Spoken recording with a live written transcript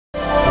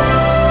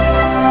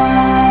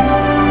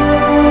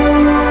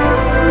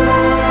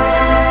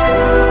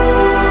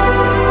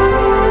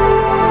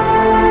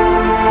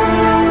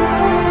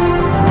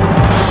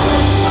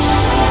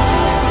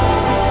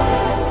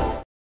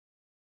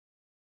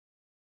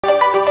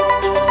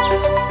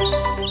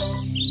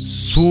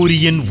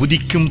சூரியன்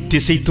உதிக்கும்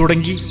திசை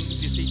தொடங்கி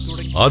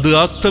அது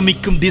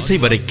அஸ்தமிக்கும் திசை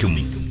வரைக்கும்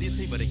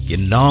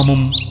என்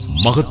நாமம்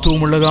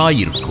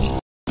மகத்துவமுள்ளதாயிருக்கும்.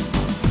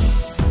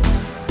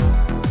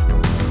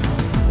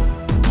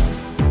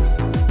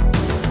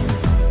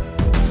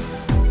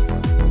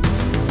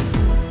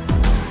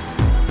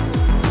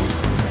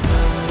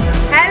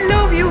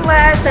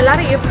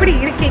 எல்லாரும் எப்படி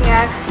இருக்கீங்க?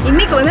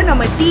 இன்னைக்கு வந்து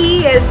நம்ம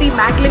T.E.L.C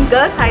மேகடலின்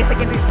கேர்ள்ஸ் ஹையர்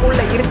செகண்டரி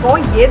ஸ்கூல்ல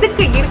இருக்கோம்.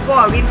 எதுக்கு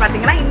இருக்கோம் அப்படின்னு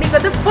பார்த்தீங்கன்னா, இன்னைக்கு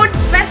வந்து ஃபுட்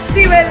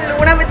ஃபெஸ்டிவல்,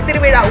 உணவு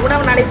திருவிழா.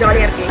 உணவுனாலே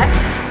ஜாலியாக இருக்குல்ல.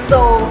 ஸோ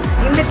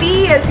இந்த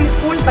T.E.L.C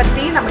ஸ்கூல்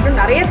பற்றி நமக்கு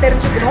நிறைய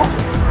தெரிஞ்சுக்கணும்.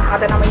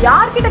 அதை நம்ம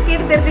யார்கிட்ட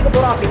கேட்டு தெரிஞ்சுக்க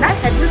போகிறோம் அப்படின்னா,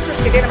 ஹெட்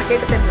மிஸ்ட்ரஸ் கிட்டே நம்ம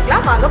கேட்டு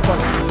தெரிஞ்சுக்கலாம். வாங்க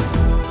போகலாம்.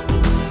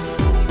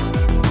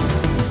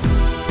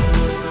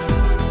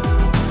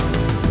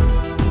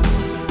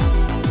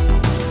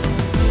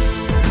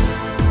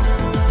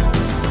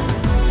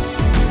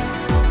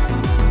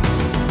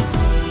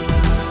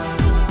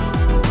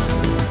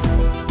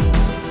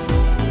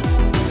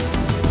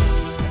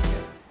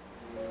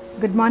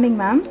 Good morning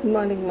ma'am. Good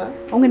morning ma'am.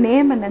 உங்கள்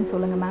நேம் என்னன்னு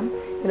சொல்லுங்கள் மேம்.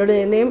 என்னுடைய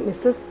name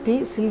Mrs B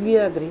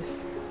Sylvia Greece.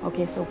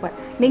 Okay, super.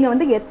 நீங்கள்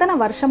வந்து எத்தனை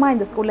வருஷமாக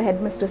இந்த ஸ்கூலில்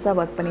ஹெட் மிஸ்ட்ரஸாக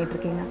ஒர்க்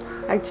பண்ணிகிட்ருக்கீங்க?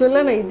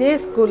 ஆக்சுவலாக நான் இதே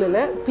ஸ்கூலில்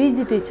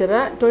பிஜி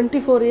டீச்சராக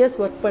 24 இயர்ஸ்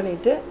ஒர்க்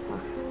பண்ணிவிட்டு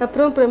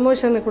அப்புறம்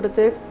ப்ரமோஷனை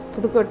கொடுத்து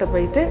புதுக்கோட்டை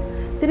போயிட்டு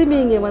திரும்பி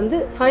இங்கே வந்து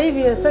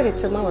 5 இயர்ஸாக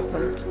ஹெச்எம்மாக ஒர்க்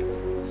பண்ணிட்டுருக்கேன்.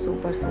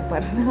 Super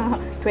super.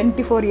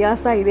 24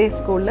 இயர்ஸாக இதே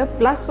ஸ்கூலில்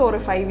ப்ளஸ் ஒரு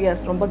 5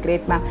 இயர்ஸ். ரொம்ப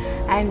கிரேட் மேம்.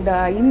 அண்ட்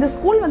இந்த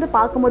ஸ்கூல் வந்து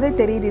பார்க்கும்போதே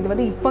தெரியுது, இது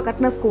வந்து இப்போ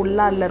கட்டின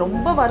ஸ்கூல்லாம் இல்லை,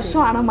 ரொம்ப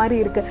வருஷம் ஆன மாதிரி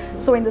இருக்குது.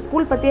 ஸோ இந்த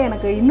ஸ்கூல் பற்றி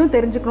எனக்கு இன்னும்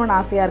தெரிஞ்சுக்கணும்னு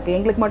ஆசையாக இருக்குது.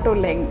 எங்களுக்கு மட்டும்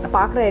இல்லை,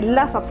 பார்க்குற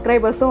எல்லா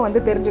சப்ஸ்கிரைபர்ஸும்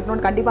வந்து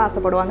தெரிஞ்சுக்கணும்னு கண்டிப்பாக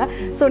ஆசைப்படுவாங்க.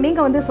 ஸோ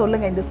நீங்கள் வந்து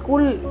சொல்லுங்கள், இந்த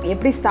ஸ்கூல்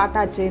எப்படி ஸ்டார்ட்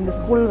ஆச்சு, இந்த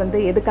ஸ்கூல் வந்து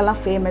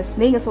எதுக்கெல்லாம் ஃபேமஸ்,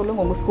 நீங்கள்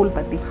சொல்லுங்கள் உங்கள் ஸ்கூல்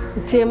பற்றி.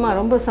 நிச்சயமாக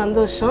ரொம்ப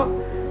சந்தோஷம்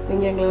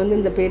நீங்கள் எங்களை வந்து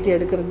இந்த பேட்டி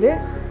எடுக்கிறது.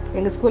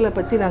 எங்கள் ஸ்கூலை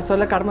பற்றி நான்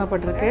சொல்ல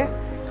கடமைப்பட்டிருக்கேன்.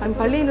 அந்த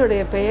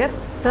பள்ளியினுடைய பெயர்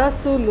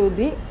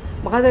T.E.L.C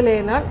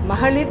மகதலேனா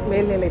மகளிர்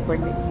மேல்நிலைப்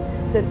பள்ளி.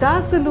 இந்த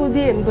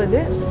T.E.L.C என்பது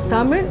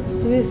தமிழ்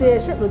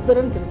சுவிசேஷ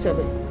லுத்தரன்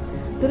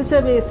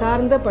திருச்சபையை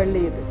சார்ந்த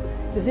பள்ளி.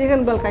 இது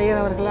சீகன்பால்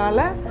கையர்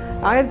அவர்களால்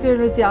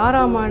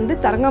 1706ஆம் ஆண்டு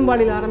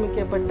தரங்கம்பாடியில்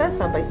ஆரம்பிக்கப்பட்ட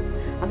சபை.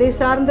 அதை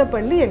சார்ந்த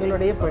பள்ளி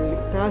எங்களுடைய பள்ளி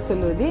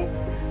T.E.L.C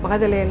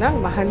மகதலேனா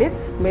மகளிர்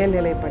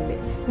மேல்நிலைப் பள்ளி.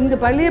 இந்த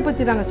பள்ளியை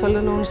பற்றி நாங்கள்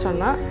சொல்லணும்னு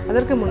சொன்னால்,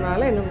 அதற்கு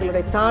முன்னால்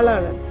எங்களுடைய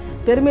தாளாளர்,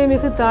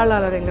 பெருமைமிகு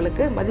தாளாளர்,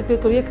 எங்களுக்கு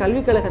மதிப்பிற்குரிய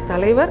கல்விக் கழக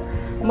தலைவர்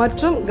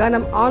மற்றும்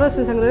கனம்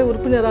ஆலோசனை சங்கத்தில்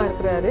உறுப்பினராக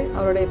இருக்கிறாரு.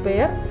 அவருடைய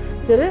பெயர்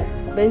திரு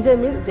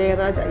பெஞ்சமின்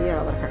ஜெயராஜ் ஐயா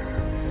அவர்கள்.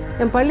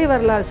 என் பள்ளி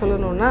வரலாறு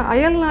சொல்லணும்னா,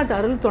 அயல்நாட்டு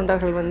அருள்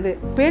தொண்டர்கள் வந்து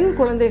பெண்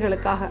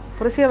குழந்தைகளுக்காக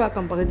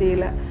புரசைவாக்கம்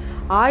பகுதியில்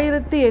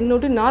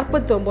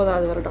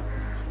 1849 வருடம்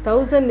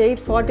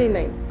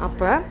 1849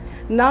 அப்போ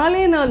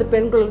 4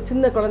 பெண்கள்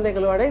சின்ன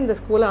குழந்தைகளோட இந்த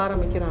ஸ்கூலை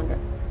ஆரம்பிக்கிறாங்க.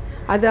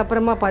 அது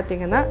அப்புறமா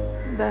பார்த்திங்கன்னா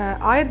இந்த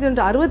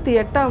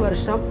 1968ஆம்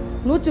வருஷம்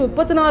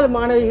 134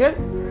 மாணவிகள்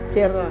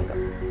சேர்றாங்க.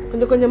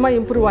 கொஞ்சம் கொஞ்சமாக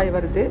இம்ப்ரூவ் ஆகி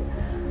வருது.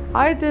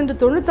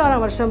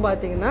 1996ஆம் வருஷம்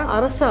பார்த்திங்கன்னா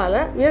அரசால்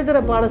உயர்தர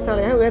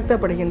பாடசாலையாக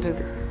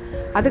உயர்த்தப்படுகின்றது.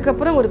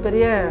 அதுக்கப்புறம் ஒரு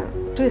பெரிய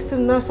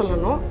ட்விஸ்ட்டுன்னு தான்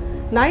சொல்லணும்.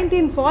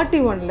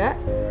 1941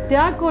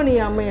 தியாகோனி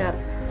அம்மையார்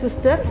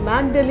சிஸ்டர்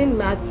மேக்டலின்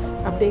மேத்ஸ்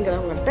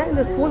அப்படிங்கிறவங்கள்ட்ட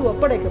இந்த ஸ்கூல்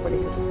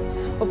ஒப்படைக்கப்படுகின்றது.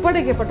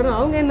 ஒப்படைக்கப்பட்டோன்னா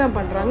அவங்க என்ன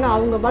பண்ணுறாங்க,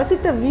 அவங்க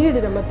வசித்த வீடு,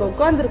 நம்ம இப்போ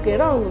உட்கார்ந்துருக்க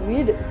இடம்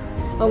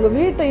அவங்க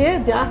வீட்டையே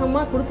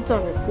தியாகமாக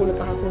கொடுத்துட்டாங்க.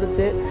 ஸ்கூலுக்காக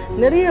கொடுத்து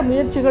நிறைய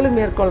முயற்சிகளும்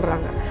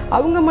மேற்கொள்கிறாங்க.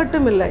 அவங்க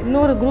மட்டும் இல்லை,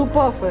 இன்னொரு குரூப்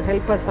ஆஃப்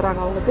ஹெல்ப்பர்ஸ் வராங்க.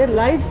 அவங்க பேர்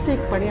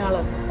லைஃப்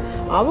பணியாளர்.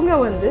 அவங்க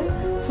வந்து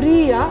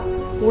ஃப்ரீயாக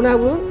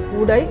உணவு,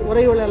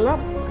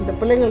 உரையுளெல்லாம் அந்த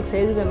பிள்ளைங்களுக்கு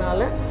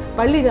செய்ததுனால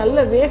பள்ளி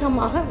நல்ல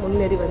வேகமாக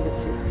முன்னேறி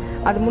வந்துச்சு.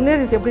 அது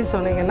முன்னேறிச்சு எப்படின்னு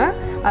சொன்னீங்கன்னா,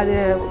 அது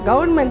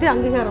கவர்மெண்ட்டே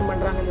அங்கீகாரம்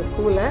பண்ணுறாங்க. இந்த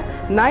ஸ்கூலை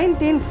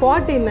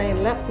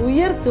 1949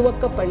 உயர்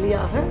துவக்க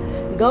பள்ளியாக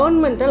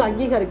கவர்மெண்ட்டால்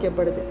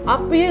அங்கீகரிக்கப்படுது.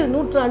 அப்பயே இது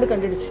 100 ஆண்டு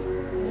கண்டுடுச்சு.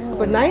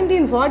 இப்போ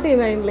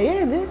 1949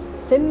 இது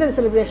சென்டர்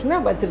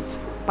செலிப்ரேஷனாக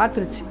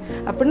பார்த்துருச்சு.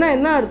 அப்படின்னா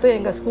என்ன அர்த்தம்,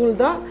 எங்கள் ஸ்கூல்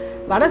தான்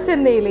வட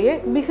சென்னையிலேயே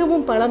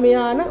மிகவும்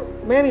பழமையான,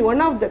 மேபி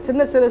ஒன் ஆஃப் த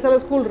சில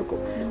ஸ்கூல்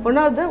இருக்கும், ஒன்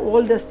ஆஃப் த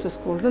ஓல்டஸ்ட்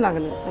ஸ்கூல்னு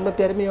நாங்கள் ரொம்ப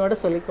பெருமையோடு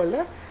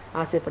சொல்லிக்கொள்ள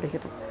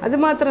ஆசைப்படுகிறோம். அது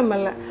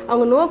மாத்திரமல்ல,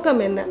 அவங்க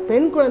நோக்கம் என்ன,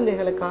 பெண்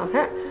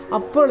குழந்தைகளுக்காக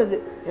அப்பொழுது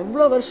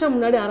எவ்வளோ வருஷம்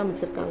முன்னாடி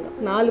ஆரம்பிச்சிருக்காங்க.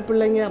 4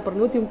 பிள்ளைங்க, அப்புறம்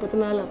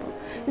 134. அப்புறம்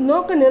இந்த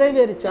நோக்கம்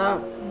நிறைவேறிச்சா,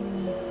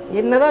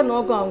 என்னதான்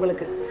நோக்கம்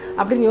அவங்களுக்கு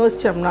அப்படின்னு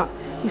யோசித்தோம்னா,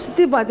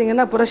 சுற்றி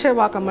பார்த்திங்கன்னா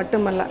புரசைவாக்கம்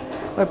மட்டுமல்ல,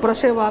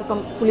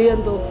 புரசைவாக்கம்,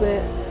 புளியந்தோப்பு,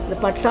 இந்த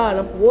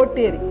பட்டாளம்,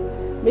 ஓட்டேரி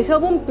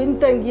மிகவும்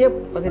பின்தங்கிய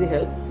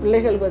பகுதிகள்.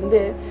 பிள்ளைகள் வந்து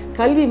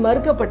கல்வி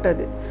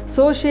மறுக்கப்பட்டது.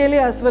 சோஷியலி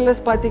அஸ் வெல்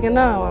அஸ்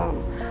பார்த்திங்கன்னா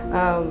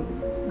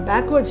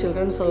பேக்வேர்ட்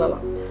சில்ட்ரன்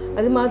சொல்லலாம்.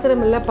 அது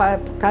மாத்திரம் இல்லை,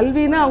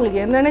 கல்வினா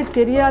அவங்களுக்கு என்னன்னே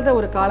தெரியாத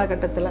ஒரு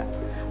காலகட்டத்தில்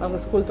அவங்க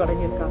ஸ்கூல்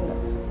தொடங்கியிருக்காங்க,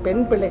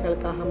 பெண்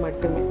பிள்ளைகளுக்காக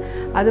மட்டுமே.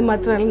 அது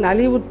மாத்திரம் இல்லை,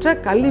 நலிவுற்ற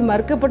கல்வி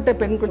மறுக்கப்பட்ட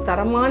பெண்கள்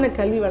தரமான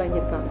கல்வி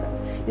வழங்கியிருக்காங்க.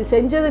 இது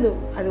செஞ்சது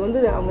அது வந்து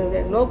அவங்க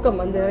நோக்கம்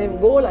வந்து நிறைய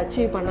கோல்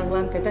அச்சீவ்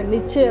பண்ணாங்களான்னு கேட்டால்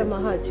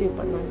நிச்சயமாக அச்சீவ்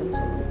பண்ணாங்கன்னு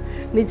சொல்லுவாங்க.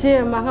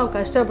 நிச்சயமாக அவங்க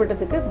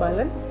கஷ்டப்பட்டதுக்கு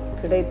பலன்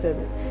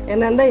கிடைத்தது.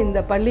 என்னென்னா இந்த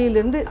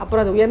பள்ளியிலிருந்து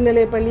அப்புறம் அது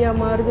உயர்நிலை பள்ளியாக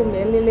மாறுது,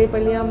 மேல்நிலை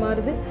பள்ளியாக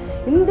மாறுது.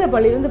 இந்த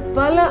பள்ளியிலிருந்து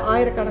பல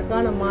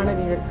ஆயிரக்கணக்கான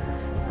மாணவிகள்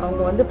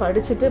அவங்க வந்து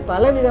படிச்சுட்டு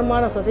பல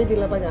விதமான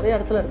சொசைட்டியில் நிறைய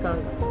இடத்துல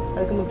இருக்காங்க.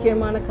 அதுக்கு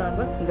முக்கியமான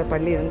காரணம் இந்த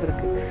பள்ளி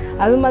இருந்திருக்கு.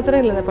 அது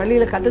மாத்திரம் இல்லை, இந்த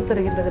பள்ளியில்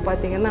கற்றுத்தருகின்றது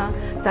பார்த்திங்கன்னா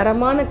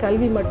தரமான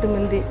கல்வி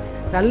மட்டுமின்றி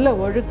நல்ல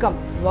ஒழுக்கம்,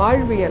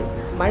 வாழ்வியல்,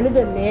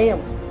 மனித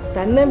நேயம்,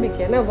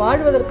 தன்னம்பிக்கை, ஏன்னா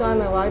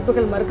வாழ்வதற்கான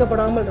வாய்ப்புகள்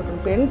மறுக்கப்படாமல்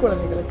இருக்கணும் பெண்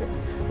குழந்தைகளுக்கு.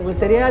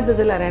 உங்களுக்கு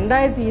தெரியாததில்ல,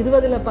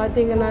 2020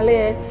 பார்த்தீங்கன்னாலே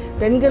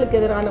பெண்களுக்கு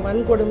எதிரான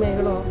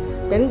வன்கொடுமைகளும்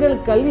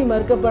பெண்களுக்கு கல்வி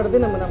மறுக்கப்படுறது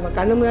நம்ம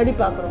கண்ணு முன்னாடி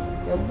பார்க்குறோம்.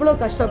 எவ்வளோ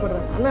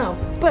கஷ்டப்படுறாங்க. ஆனால்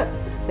அப்போ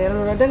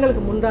 200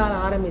 வருடங்களுக்கு முன்னால்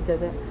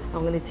ஆரம்பித்தது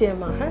அவங்க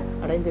நிச்சயமாக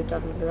அடைந்து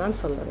விட்டார்கள் என்று தான்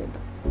சொல்ல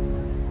வேண்டும்.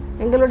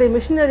 எங்களுடைய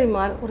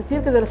மிஷினரிமார் ஒரு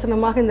தீர்க்க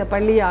தரிசனமாக இந்த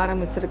பள்ளியை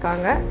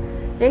ஆரம்பிச்சிருக்காங்க.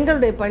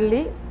 எங்களுடைய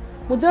பள்ளி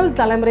முதல்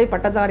தலைமுறை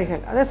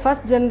பட்டதாரிகள், அதாவது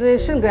ஃபர்ஸ்ட்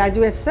ஜென்ரேஷன்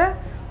கிராஜுவேட்ஸை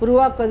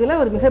உருவாக்குவதில்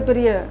ஒரு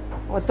மிகப்பெரிய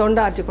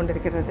தொண்டாற்றி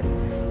கொண்டிருக்கிறது.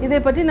 இதை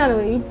பற்றி நான்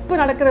இப்போ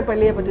நடக்கிற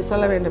பள்ளியை பற்றி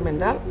சொல்ல வேண்டும்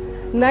என்றால்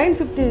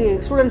 950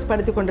 ஸ்டூடெண்ட்ஸ்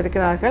படித்து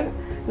கொண்டிருக்கிறார்கள்.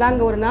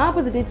 நாங்கள் ஒரு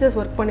 40 டீச்சர்ஸ்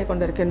ஒர்க் பண்ணி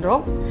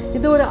கொண்டிருக்கின்றோம்.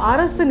 இது ஒரு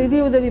அரசு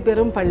நிதியுதவி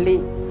பெறும் பள்ளி,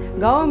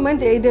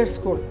 கவர்மெண்ட் எய்டட்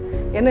ஸ்கூல்.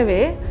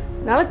 எனவே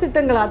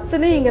நலத்திட்டங்கள்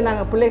அத்தனை இங்கே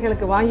நாங்கள்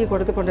பிள்ளைகளுக்கு வாங்கி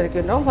கொடுத்து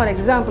கொண்டிருக்கின்றோம். ஃபார்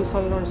எக்ஸாம்பிள்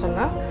சொல்லணும்னு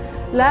சொன்னால்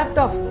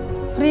laptop,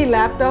 free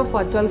laptop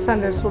for 12th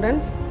standard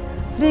students,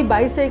 free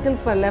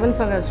bicycles for 11th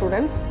standard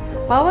students,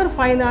 power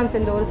finance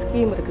என்ற ஒரு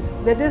ஸ்கீம் இருக்குது.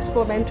 That is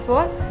meant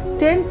for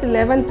 10th,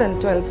 11th and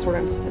 12th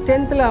students.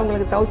 10th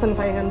அவங்களுக்கு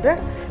 1500,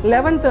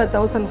 11th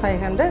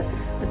 1500,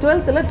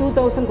 12th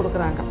 2000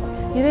 கொடுக்குறாங்க.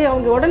 இதை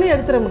அவங்க உடனே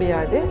எடுத்துட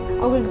முடியாது.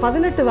 அவங்களுக்கு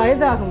 18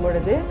 வயதாகும்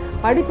பொழுது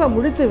படிப்பை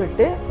முடித்து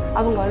விட்டு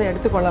அவங்க அதை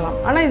எடுத்துக்கொள்ளலாம்.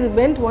 ஆனால் இது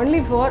meant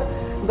only for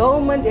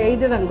government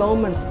aided and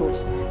government schools.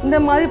 இந்த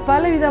மாதிரி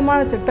பல விதமான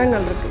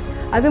திட்டங்கள் இருக்குது.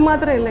 அது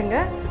மாத்திரம் இல்லைங்க,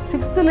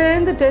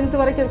 6th-லேருந்து 10th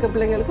வரைக்கும் இருக்க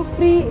பிள்ளைங்களுக்கு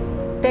free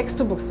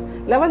text books,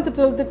 11th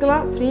 12th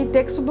free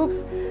text books,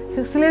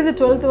 6th-லேருந்து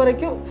 12th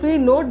வரைக்கும் ஃப்ரீ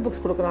நோட்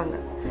புக்ஸ் கொடுக்குறாங்க.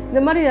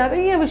 இந்த மாதிரி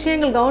நிறைய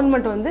விஷயங்கள்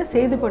கவர்மெண்ட் வந்து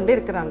செய்து கொண்டே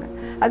இருக்கிறாங்க.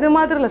 அது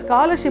மாத்திரம் இல்லை,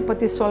 ஸ்காலர்ஷிப்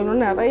பற்றி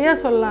சொல்லணும்னு நிறையா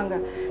சொல்லாங்க.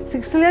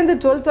 6th-லேருந்து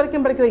 12th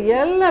வரைக்கும் படிக்கிற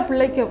எல்லா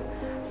பிள்ளைக்கும்,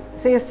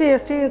 எஸ்சி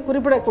எஸ்டி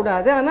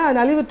குறிப்பிடக்கூடாது, ஆனால்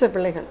நலிவுற்ற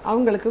பிள்ளைகள்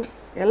அவங்களுக்கு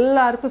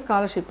எல்லாருக்கும்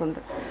ஸ்காலர்ஷிப்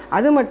உண்டு.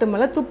 அது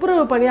மட்டுமல்ல,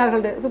 துப்புரவு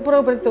பணியாளர்களுடைய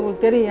துப்புரவு பணி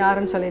உங்களுக்கு தெரியும்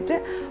யாருன்னு சொல்லிட்டு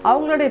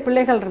அவங்களுடைய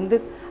பிள்ளைகள் இருந்து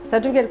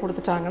சர்டிஃபிகேட்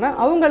கொடுத்துட்டாங்கன்னா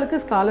அவங்களுக்கு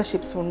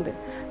ஸ்காலர்ஷிப்ஸ் உண்டு.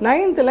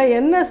 9th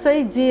NSI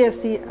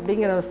GSC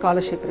அப்படிங்கிற ஒரு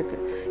ஸ்காலர்ஷிப்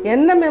இருக்குது,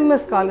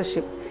 NMMS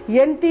ஸ்காலர்ஷிப்,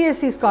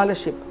 NTSC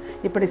ஸ்காலர்ஷிப்.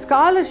 இப்படி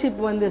ஸ்காலர்ஷிப்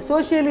வந்து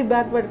socially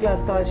backward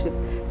class scholarship,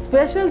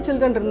 special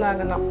children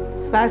இருந்தாங்கன்னா,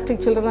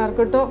 ஸ்பாஸ்டிக் சில்ட்ரனாக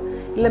இருக்கட்டும்,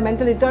 இல்லை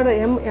மென்டல் ரிட்டார்டு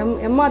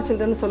எம்ஆர்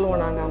சில்ட்ரன்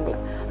சொல்லுவோம் நாங்கள்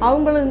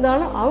அவங்கள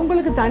இருந்தாலும்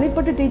அவங்களுக்கு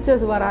தனிப்பட்ட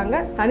டீச்சர்ஸ் வராங்க,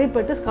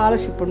 தனிப்பட்டு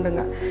ஸ்காலர்ஷிப்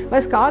உண்டுங்க.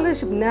 இப்போ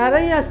ஸ்காலர்ஷிப்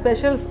நிறையா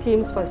ஸ்பெஷல்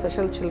ஸ்கீம்ஸ் ஃபார்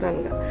ஸ்பெஷல்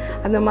சில்ட்ரனுங்க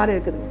அந்த மாதிரி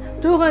இருக்குது.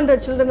 200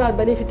 children are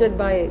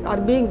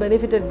being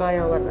benefited by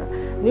our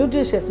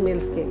nutritious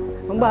meal scheme.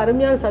 ரொம்ப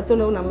அருமையான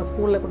சத்துணவு நம்ம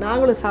ஸ்கூலில்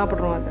நாங்களும்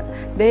சாப்பிட்றோம், அதை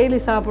டெய்லி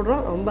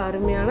சாப்பிட்றோம். ரொம்ப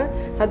அருமையான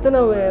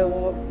சத்துணவு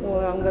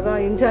அவங்க தான்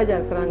இன்சார்ஜாக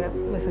இருக்கிறாங்க,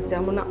 மிஸ்ஸஸ்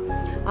ஜமுனா.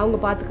 அவங்க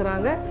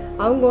பார்த்துக்கிறாங்க.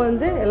 அவங்க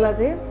வந்து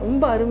எல்லாத்தையும்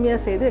ரொம்ப அருமையாக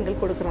செய்து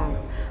எங்களுக்கு கொடுக்குறாங்க.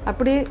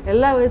 அப்படி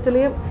எல்லா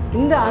விதத்துலேயும்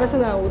இந்த அரசு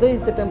உதவி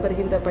திட்டம்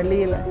பெறுகின்ற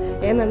பள்ளியில்,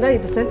 ஏனென்றால்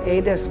இட்ஸ் அன்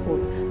எய்டட்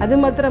ஸ்கூல்.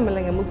 அது மாத்திரம்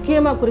இல்லைங்க,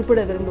 முக்கியமாக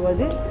குறிப்பிட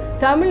விரும்புவது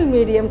தமிழ்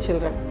மீடியம்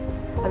சில்ட்ரன்,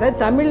 அதாவது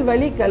தமிழ்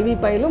வழி கல்வி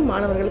பயிலும்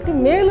மாணவர்களுக்கு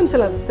மேலும்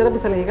சில சிறப்பு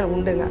சலுகைகள்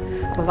உண்டுங்க.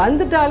 அப்போ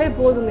வந்துட்டாலே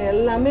போதுங்க,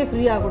 எல்லாமே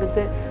ஃப்ரீயாக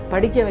கொடுத்து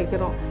படிக்க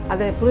வைக்கிறோம்.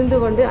 அதை புரிந்து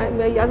கொண்டு,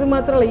 அது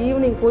மாத்திரம் இல்லை,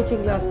 ஈவினிங்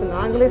கோச்சிங் கிளாஸ்க்கு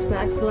நாங்களே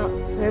ஸ்நாக்ஸ்லாம்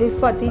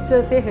செல்ஃபாக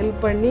டீச்சர்ஸே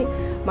ஹெல்ப் பண்ணி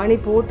மணி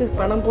போட்டு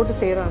பணம் போட்டு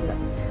செய்கிறாங்க.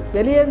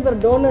 வெளியே இருந்த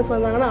டோனர்ஸ்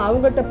வந்தாங்கன்னா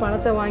அவங்ககிட்ட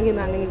பணத்தை வாங்கி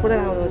நாங்கள் இங்கே கூட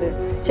நான் ஒரு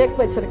செக்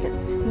வச்சுருக்கேன்.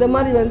 இந்த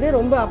மாதிரி வந்து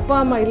ரொம்ப அப்பா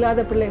அம்மா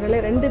இல்லாத பிள்ளைகளே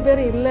 2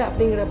 பேர் இல்லை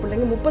அப்படிங்கிற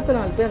பிள்ளைங்க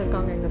 34 பேர்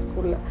இருக்காங்க எங்கள்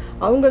ஸ்கூலில்.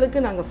 அவங்களுக்கு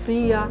நாங்கள்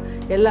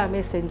ஃப்ரீயாக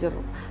எல்லாமே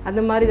செஞ்சிடறோம்.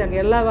 அந்த மாதிரி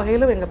நாங்கள் எல்லா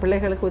வகையிலும் எங்கள்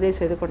பிள்ளைகளுக்கு உதவி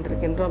செய்து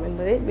கொண்டிருக்கின்றோம்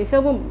என்பதை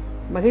மிகவும்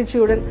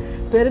மகிழ்ச்சியுடன்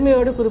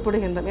பெருமையோடு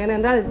குறிப்பிடுகின்றோம்.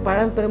 ஏனென்றால் இது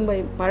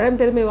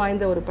பழம்பெருமை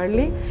வாய்ந்த ஒரு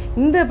பள்ளி.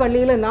 இந்த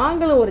பள்ளியில்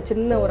நாங்களும் ஒரு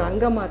சின்ன ஒரு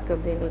அங்கமாக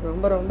இருக்கிறது எங்களுக்கு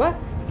ரொம்ப ரொம்ப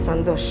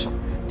சந்தோஷம்.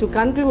 To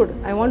conclude,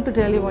 I want to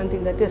tell you one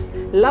thing, that is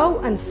love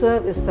and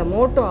serve is the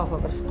motto of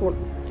our school.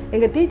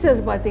 எங்கள் டீச்சர்ஸ்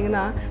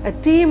பார்த்தீங்கன்னா a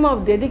team of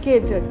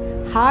dedicated,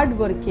 hard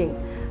working,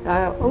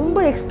 ரொம்ப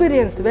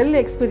experienced, well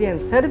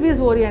experience,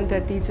 service orient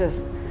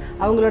teachers.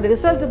 அவங்களோட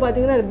result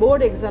பார்த்தீங்கன்னா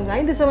board exam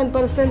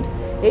 97%,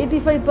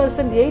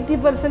 85%,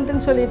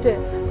 80%ன்னு சொல்லிட்டு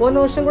போன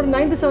வருஷம் கூட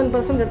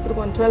 97%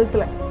 எடுத்துருக்கோம்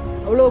 12th.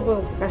 அவ்வளோ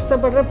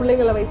கஷ்டப்படுற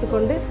பிள்ளைங்களை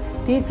வைத்துக்கொண்டு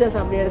டீச்சர்ஸ்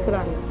அப்படி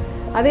எடுக்கிறாங்க.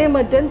 அதே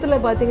மாதிரி 10th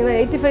பார்த்தீங்கன்னா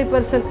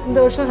 85%, இந்த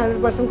வருஷம்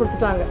 100%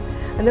 கொடுத்துட்டாங்க.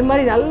 அந்த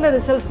மாதிரி நல்ல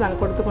ரிசல்ட்ஸ்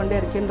நாங்கள் கொடுத்து கொண்டே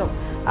இருக்கின்றோம்.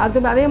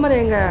 அதே மாதிரி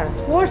எங்கள்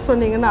ஸ்போர்ட்ஸ்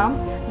சொன்னீங்கன்னா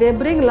they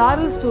bring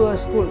laurels to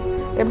our school.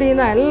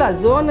 எப்படின்னா எல்லா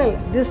ஜோனல்,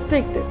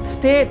 டிஸ்ட்ரிக்ட்,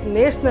 ஸ்டேட்,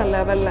 நேஷ்னல்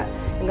லெவலில்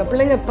எங்கள்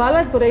பிள்ளைங்க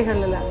பல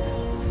துறைகளில்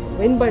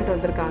வின் பண்ணிட்டு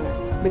வந்திருக்காங்க.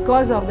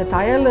 Because of the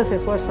tireless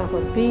efforts of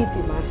our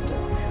PET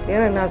master.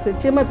 ஏன்னா நான்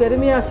நிச்சயமாக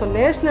பெருமையாக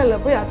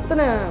நேஷ்னலில் போய்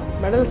அத்தனை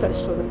மெடல்ஸ்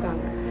அடிச்சுட்டு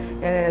வந்திருக்காங்க.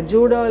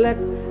 ஜூடோவில்,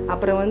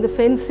 அப்புறம் வந்து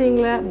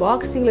ஃபென்சிங்கில்,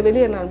 பாக்ஸிங்கில்,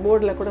 வெளியே நான்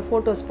போர்டில் கூட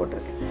ஃபோட்டோஸ்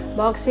போட்டிருக்கேன்.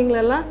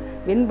 பாக்ஸிங்லலாம்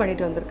வின்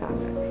பண்ணிட்டு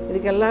வந்திருக்காங்க.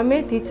 இதுக்கு எல்லாமே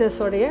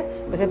டீச்சர்ஸோடைய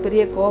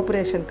மிகப்பெரிய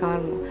கோஆப்ரேஷன்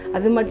காரணம்.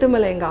 அது மட்டும்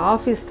இல்லை, எங்கள்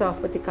ஆஃபீஸ்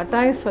ஸ்டாஃப் பற்றி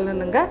கட்டாயம்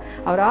சொல்லணுங்க.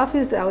 அவர்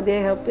office they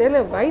have played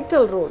a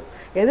vital role.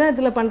 எந்த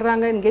இடத்துல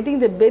பண்ணுறாங்க in getting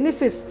the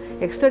benefits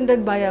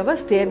extended by our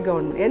state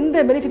government.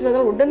 எந்த பெனிஃபிட்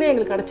வந்தாலும் உடனே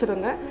எங்களுக்கு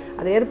கிடச்சிருங்க.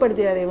 அதை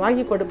ஏற்படுத்தி அதை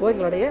வாங்கி கொடுப்போம்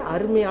எங்களுடைய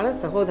அருமையான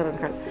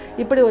சகோதரர்கள்.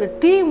 இப்படி ஒரு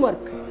டீம்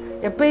ஒர்க்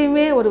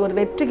எப்பயுமே ஒரு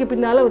வெற்றிக்கு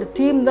பின்னால் ஒரு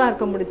டீம் தான்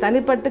இருக்க முடியும்,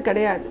 தனிப்பட்டு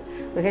கிடையாது.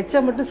 ஒரு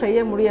ஹெச்எம் மட்டும் செய்ய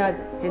முடியாது.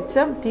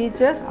 HM,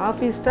 teachers,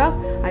 office staff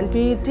and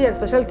PET and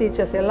special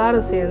teachers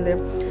எல்லாரும் சேர்ந்து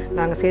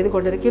நாங்கள் செய்து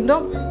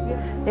கொண்டிருக்கின்றோம்.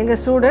 எங்கள்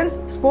ஸ்டூடெண்ட்ஸ்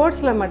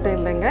ஸ்போர்ட்ஸில் மட்டும்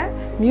இல்லைங்க,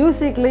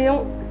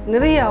 மியூசிக்லேயும்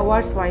நிறைய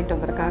அவார்ட்ஸ் வாங்கிட்டு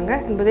வந்திருக்காங்க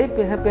என்பதை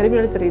மிக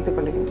பெருமையோடு தெரிவித்துக்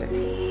கொள்கின்றேன்.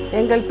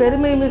 எங்கள்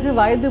பெருமைமிகு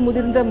வயது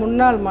முதிர்ந்த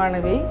முன்னாள்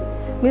மாணவி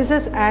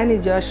மிஸ்ஸஸ் ஆனி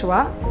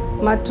ஜோஷுவா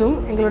மற்றும்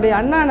எங்களுடைய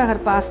Anna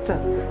Nagar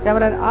pastor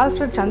reverend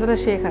Alfred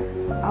Chandrasekhar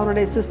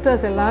அவருடைய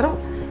சிஸ்டர்ஸ் எல்லாரும்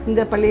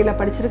இந்த பள்ளியில்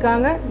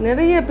படிச்சிருக்காங்க.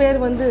 நிறைய பேர்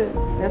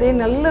நிறைய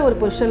நல்ல ஒரு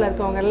பொசிஷனில்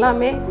இருக்கவங்க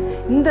எல்லாமே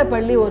இந்த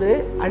பள்ளி ஒரு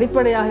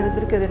அடிப்படையாக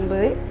இருந்திருக்கிறது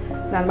என்பதை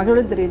நான்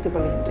மகிழ்வுடன் தெரிவித்துக்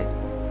கொள்கின்றேன்.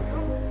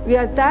 We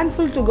are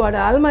thankful to God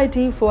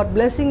Almighty for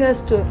blessing us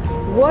to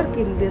work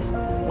in this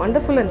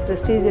wonderful and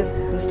prestigious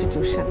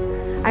institution.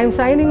 I am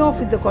signing off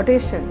with the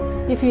quotation,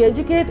 if you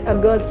educate a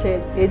girl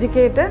child,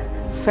 educate a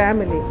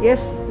family.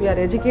 Yes, we are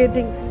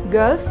educating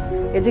girls,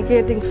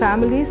 educating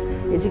families,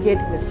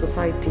 educating the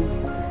society.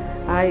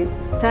 I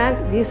thank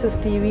Jesus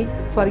TV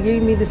for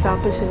giving me this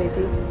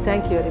opportunity.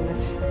 Thank you very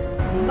much.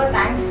 ரொம்ப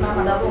thanks ma'am.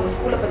 அதாவது உங்கள்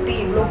ஸ்கூலை பற்றி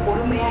இவ்வளோ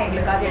பொறுமையாக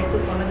எங்களுக்காக எடுத்து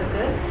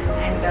சொன்னதுக்கு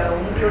அண்ட்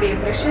உங்களுடைய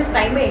ப்ரெஷஸ்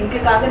டைமை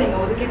எங்களுக்காக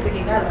நீங்கள் ஒதுக்கிட்டு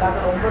இருக்கீங்க,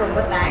 அதுக்காக ரொம்ப ரொம்ப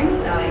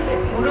தேங்க்ஸ்.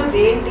 முழு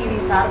JNTV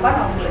சார்பாக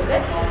நான் உங்களுக்கு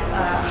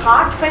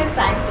ஹார்ட் ஃபைல்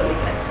தேங்க்ஸ்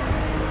சொல்லிக்கிறேன்.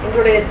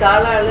 எங்களுடைய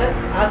தாளாளர்,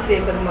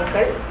 ஆசிரியர்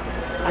பெருமக்கள்,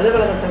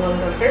 அலுவலக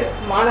சகோதரர்கள்,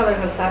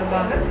 மாணவர்கள்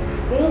சார்பாக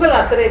உங்கள்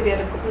அத்தனை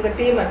பேருக்கும், உங்கள்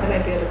டீம் அத்தனை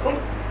பேருக்கும்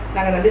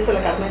நாங்கள் நன்றி சொல்ல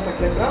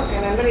கடமைப்பட்டிருக்கிறோம்.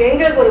 ஏனென்றால்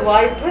எங்களுக்கு ஒரு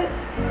வாய்ப்பு,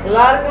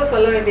 எல்லாருக்கும்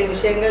சொல்ல வேண்டிய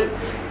விஷயங்கள்,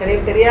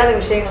 தெரியாத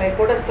விஷயங்களை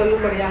கூட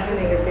சொல்லும்படியாக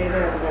நீங்கள் செய்து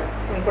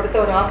நீங்கள் கொடுத்த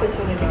ஒரு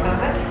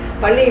ஆப்பர்ச்சுனிட்டிக்காக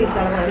பள்ளியின்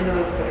சார்பாக அறிந்து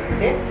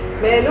வைத்துக்கொள்கிறேன்.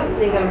 மேலும்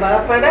நீங்கள்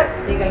பலப்பட,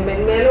 நீங்கள்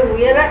மென்மேலும்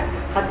உயர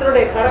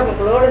கர்த்தருடைய கரம்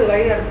உங்களோடு இது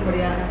வழி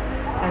நடத்தும்படியாக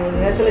நாங்கள்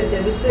நேரத்தில்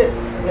ஜெபித்து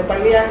இந்த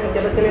பள்ளியாக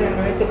ஜெபத்தில்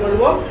நாங்கள் நினைத்துக்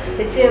கொள்வோம்.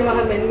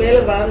 நிச்சயமாக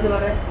மென்மேலும் வளர்ந்து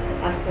வர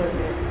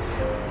ஆசிரியர்கள்.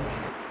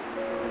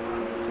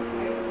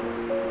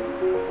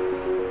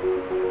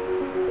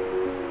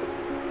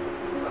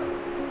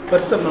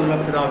 பரிசுத்த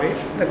பிதாவே,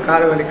 இந்த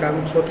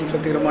காலவழிக்காகவும் சோத்திரம்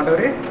சொத்துக்கிற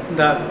மாட்டவரே,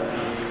 இந்த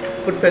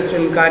ஃபுட்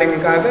ஃபெஸ்டிவல்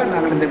காரியங்களுக்காக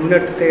நாங்கள் இந்த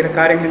முன்னெடுத்து செய்கிற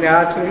காரியங்களின்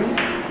ஆட்சியும்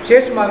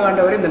விசேஷமாக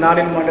ஆண்டவரே இந்த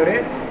நாளின் மாண்டவரே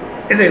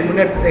இதை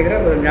முன்னெடுத்து செய்கிற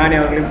ஒரு ஞானி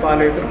அவர்களையும்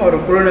பார்வைக்கிறோம்,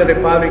 அவர் குழுவினரை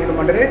பார்வைக்கிற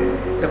மாண்டவரே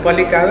இந்த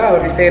பள்ளிக்காக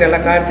அவர்கள் செய்கிற எல்லா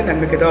காரியத்தையும்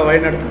நன்மைக்கு ஏதோ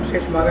வழிநடத்தும்.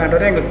 விசேஷமாக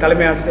ஆண்டவரே எங்கள்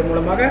தலைமை ஆசிரியர்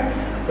மூலமாக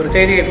ஒரு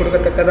செய்தியை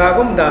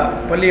கொடுக்கத்தக்கதாகவும் இந்த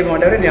பள்ளியை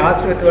மாண்டவரை நீ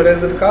ஆசீர்வதித்து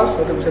வருவதற்காக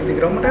சோதம்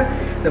செலுத்துகிறோம்.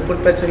 இந்த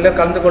ஃபுட் ஃபெஸ்டிவலில்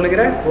கலந்து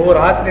கொள்கிற ஒவ்வொரு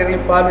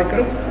ஆசிரியர்களையும்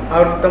பார்வைக்கிறோம்,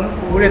 அவர்கள் தம்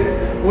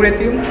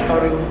ஊழியத்தையும்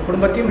அவர்கள்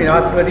குடும்பத்தையும் நீ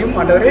ஆசீர்வதியும்.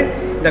 ஆண்டவரே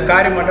இந்த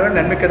காரியம் ஆண்டவரை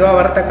நன்மைக்கு எதுவாக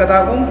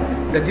வரத்தக்கதாகவும்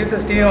இந்த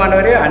ஜீசஸ் டிவி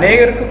ஆண்டவரே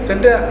அநேகருக்கும்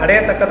சென்று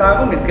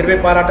அடையத்தக்கதாகவும் நீ கிருபை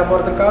பாராட்ட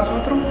போகிறதுக்காக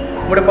சோத்திரம்.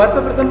 உங்களுடைய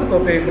 10%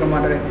 உபயோகிக்கிறோம்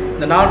ஆண்டவரே.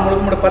 இந்த நாள்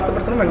முழுவதும் உங்களுடைய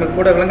 10% எங்கள்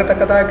கூட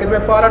விளங்கத்தக்கதாக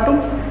கிருபை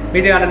பாராட்டும்.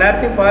 மீதியான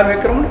நேரத்தையும்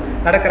பார்வைக்கிறோம்.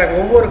 நடக்கிற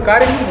ஒவ்வொரு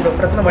காரியமும் உங்களுடைய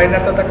பிரச்சனை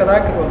வழிநடத்தத்தக்கதாக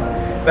இருக்கிறோம்.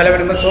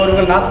 விளைவிடங்கள்,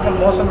 சோறுகள், நாசங்கள்,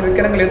 மோசங்கள்,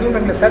 விற்கிறங்கள் எதுவும்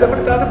எங்களை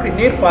சேதப்படுத்தாத அப்படி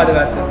நீர்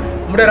பாதுகாத்து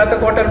உங்களுடைய ரத்த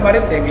கோட்டல்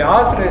மறைத்து எங்களை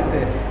ஆசிரியத்து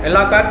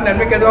எல்லா காரியத்தையும்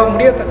நன்மைக்கு எதுவாக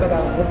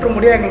முடியத்தக்கதாக முற்றும்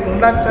முடிய எங்களுக்கு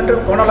முன்னாடி சென்று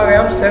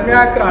கோணலாகவும்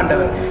செம்மையாக்கிற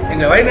ஆண்டவர்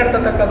எங்களை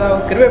வழிநடத்தத்தக்கதாக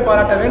கிருபை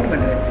பாராட்ட வேண்டும்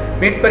என்று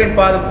மீட்பரின்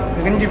பாதம்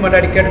மிகுஞ்சி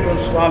மண்டாடி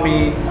கேட்டுக்கொள்ளும் சுவாமி.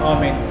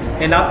 ஆமீன்.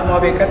 என்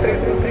ஆத்மாவை கர்த்தரை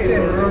ஸ்தோத்திரி,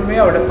 என் உண்மையை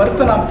அவருடைய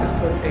பரிசுத்த நாமத்தை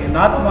ஸ்தோத்திரி.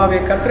 என் ஆத்மாவை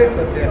கர்த்தரை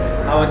ஸ்தோத்திரி,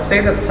 அவர்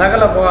செய்த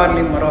சகல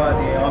உபகாரங்களையும்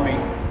மறவாதே.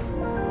 ஆமீன்.